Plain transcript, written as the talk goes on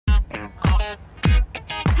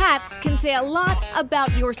Hats can say a lot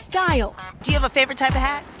about your style. Do you have a favorite type of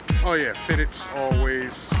hat? Oh yeah, fitteds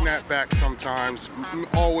always, snapback sometimes,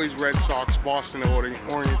 always Red Sox, Boston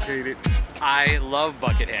orientated. I love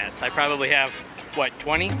bucket hats. I probably have, what,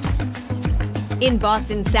 20? In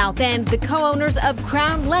Boston's South End, the co-owners of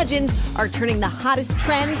Crown Legends are turning the hottest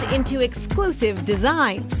trends into exclusive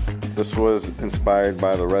designs. This was inspired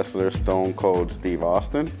by the wrestler Stone Cold Steve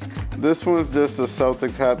Austin. This one's just a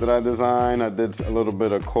Celtics hat that I designed. I did a little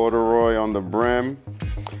bit of corduroy on the brim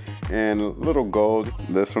and a little gold.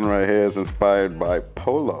 This one right here is inspired by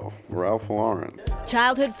Polo, Ralph Lauren.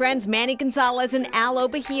 Childhood friends Manny Gonzalez and Al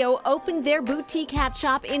Obahio opened their boutique hat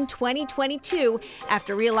shop in 2022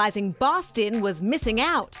 after realizing Boston was missing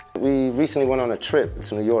out. We recently went on a trip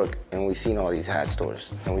to New York and we seen all these hat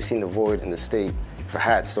stores. And we seen the void in the state for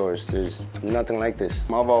hat stores. There's nothing like this.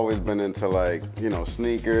 I've always been into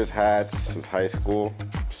sneakers, hats since high school.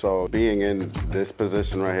 So being in this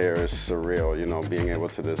position right here is surreal, being able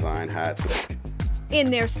to design hats. In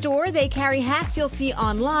their store, they carry hats you'll see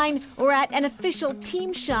online or at an official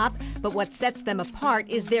team shop, but what sets them apart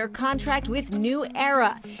is their contract with New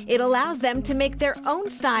Era. It allows them to make their own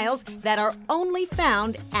styles that are only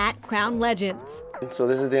found at Crown Legends. So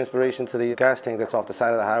this is the inspiration to the gas tank that's off the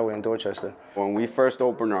side of the highway in Dorchester. When we first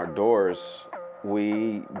opened our doors,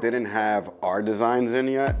 we didn't have our designs in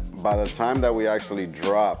yet. By the time that we actually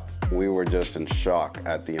dropped, we were just in shock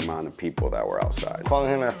at the amount of people that were outside. Calling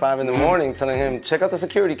him at 5 in the morning, telling him, check out the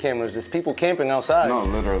security cameras. There's people camping outside. No,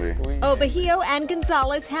 literally. Obahio and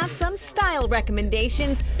Gonzalez have some style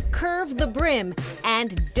recommendations. Curve the brim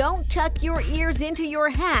and don't tuck your ears into your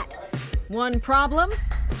hat. One problem?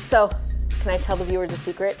 So, can I tell the viewers a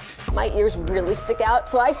secret? My ears really stick out,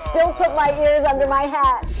 so I still put my ears under my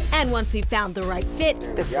hat. And once we found the right fit,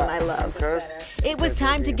 This one I love. it was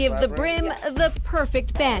time to give the brim the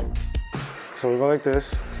perfect bend. So we go like this,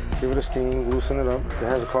 give it a steam, loosen it up. It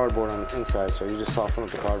has a cardboard on the inside, so you just soften up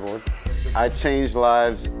the cardboard. I change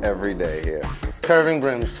lives every day here. Curving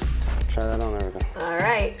brims. Try that on everything. All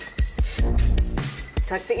right.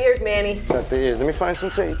 Tuck the ears, Manny. Tuck the ears. Let me find some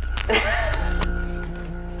tape.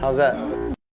 How's that?